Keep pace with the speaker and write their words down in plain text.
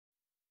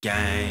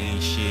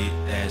Gang shit,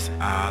 that's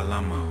all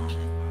I'm on.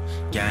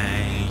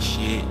 Gang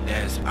shit,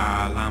 that's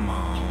all I'm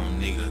on.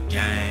 Nigga,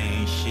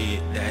 gang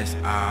shit, that's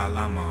all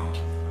I'm on.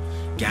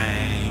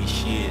 Gang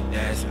shit,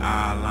 that's all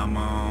I'm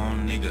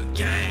on. Nigga,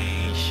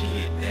 gang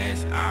shit,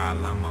 that's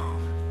all I'm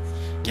on.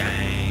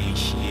 Gang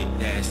shit,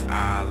 that's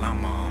all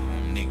I'm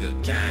on.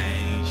 Nigga,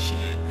 gang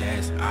shit,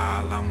 that's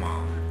all I'm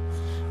on.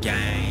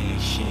 Gang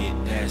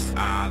shit, that's all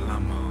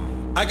I'm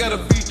on. I gotta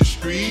beat the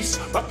streets,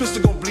 my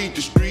pistol gon' bleed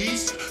the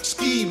streets.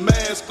 Ski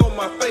mask on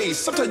my face,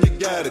 sometimes you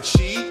gotta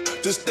cheat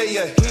to stay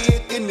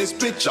ahead in this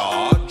bitch.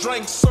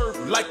 Drink surf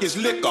like it's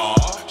liquor.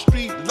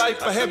 Street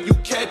life, I have you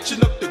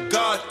catching up to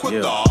God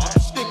quicker.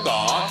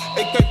 Sticker,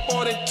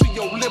 AK-40 to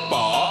your lip.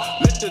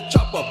 Let the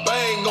chopper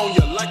bang on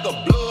you like a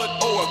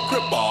blood or a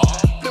cripper.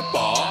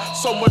 Flipper,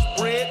 so much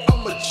bread,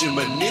 I'm a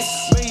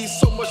gymnast. Made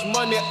so much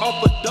money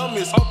off of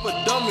dummies,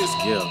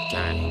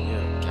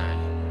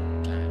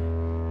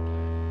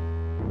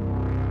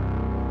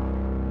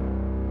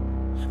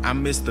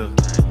 I'm Mr.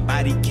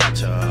 Body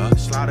Catcher,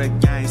 Slaughter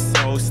Gang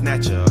Soul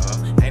Snatcher.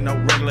 Ain't no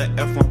regular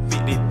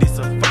F-150, this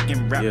a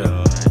fucking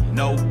rapper.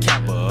 No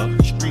capper,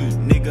 street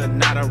nigga,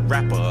 not a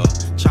rapper.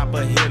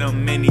 Chopper hit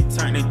him and he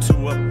turned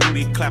into a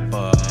booty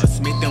clapper.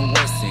 Smith &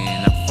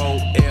 Wesson, a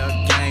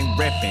 4L gang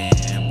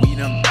reppin'. We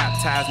done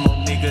baptized more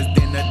niggas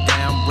than the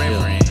damn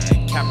reverend.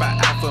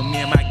 Kappa Alpha, me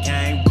and my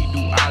gang, we do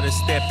all the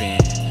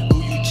steppin'. Who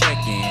you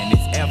checkin'?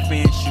 It's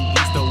FN,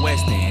 shoot east or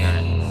west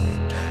end.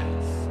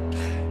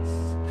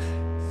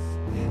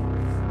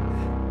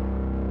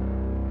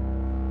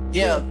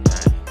 Yeah,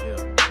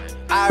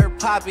 I heard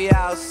Poppy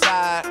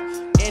outside,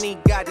 and he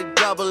got the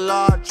double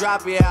R,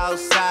 drop it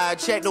outside.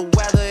 Check the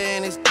weather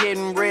and it's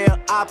getting real,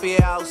 I'll be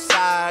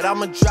outside.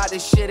 I'ma drop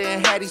this shit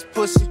and have these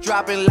pussies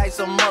dropping like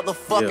some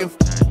motherfucking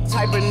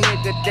type of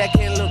nigga that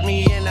can't look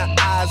me in the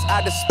eyes.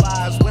 I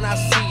despise when I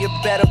see you,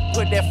 better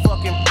put that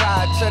fucking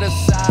pride to the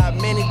side.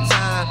 Many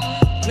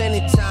times, plenty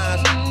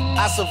times,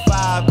 I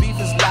survive, beef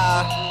is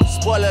live.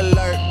 Spoiler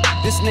alert,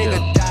 this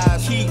nigga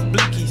dies. Keep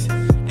blinkies,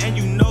 and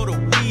you know the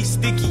weed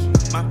sticky.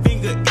 My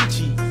finger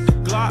itchy, the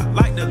Glock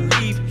like to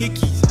leave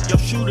hickeys. Your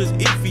shooter's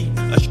iffy,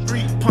 a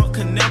street punk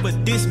can never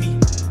diss me.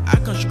 I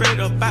come straight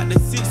up out the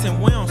six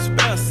and we don't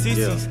spell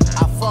sissies.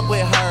 I fuck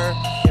with her,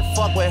 and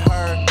fuck with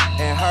her,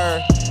 and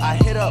her. I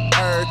hit up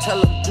her,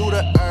 tell him do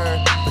the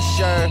for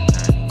sure.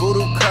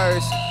 Voodoo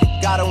curse,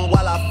 got him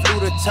while I flew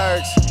the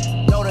Turks.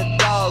 Know the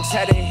dogs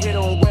had to hit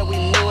him where we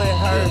knew it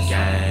hurts.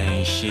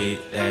 Gang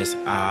shit, that's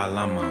all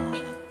I'm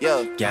on.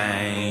 Yeah.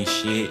 Gang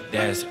shit,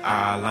 that's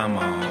all I'm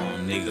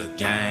on. Nigga,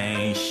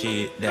 gang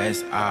shit,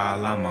 that's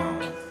all I'm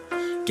on.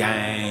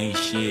 Gang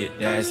shit,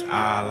 that's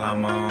all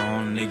I'm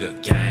on. Nigga,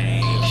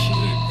 gang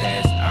shit,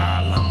 that's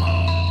all I'm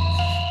on.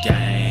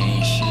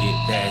 Gang shit,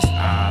 that's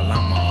all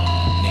I'm on.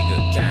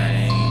 Nigga,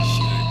 gang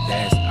shit,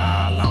 that's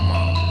all I'm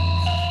on.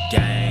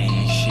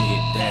 Gang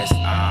shit, that's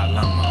all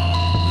I'm on.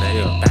 Let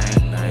it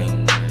bang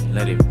bang,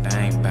 let it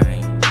bang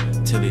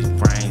bang, till his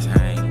brains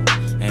hang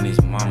and his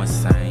mama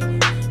sang.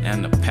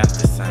 And the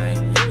pastor sang,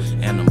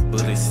 and them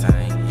bullets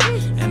sang,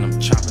 and them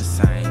choppers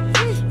sang,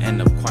 and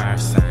the choir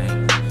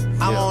sang.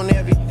 I'm on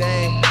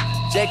everything.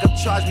 Jacob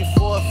charged me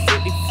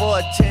 $450 for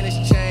a tennis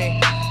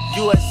chain.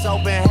 US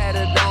Open had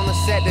it on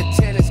us at the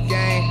tennis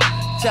game.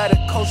 Tell the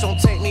coach don't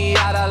take me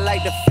out, I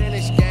like to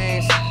finish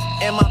games.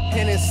 And my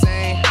pen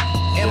insane,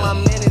 and my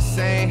men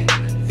insane.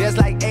 There's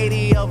like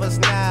 80 of us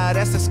now,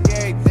 that's a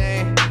scary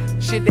thing.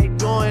 Shit they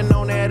doing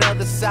on that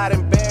other side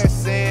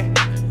embarrassing.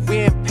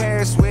 We in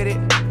Paris with it.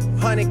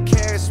 100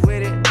 carats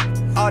with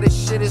it. All this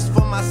shit is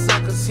for my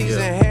son, cause he's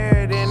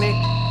inheriting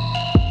it.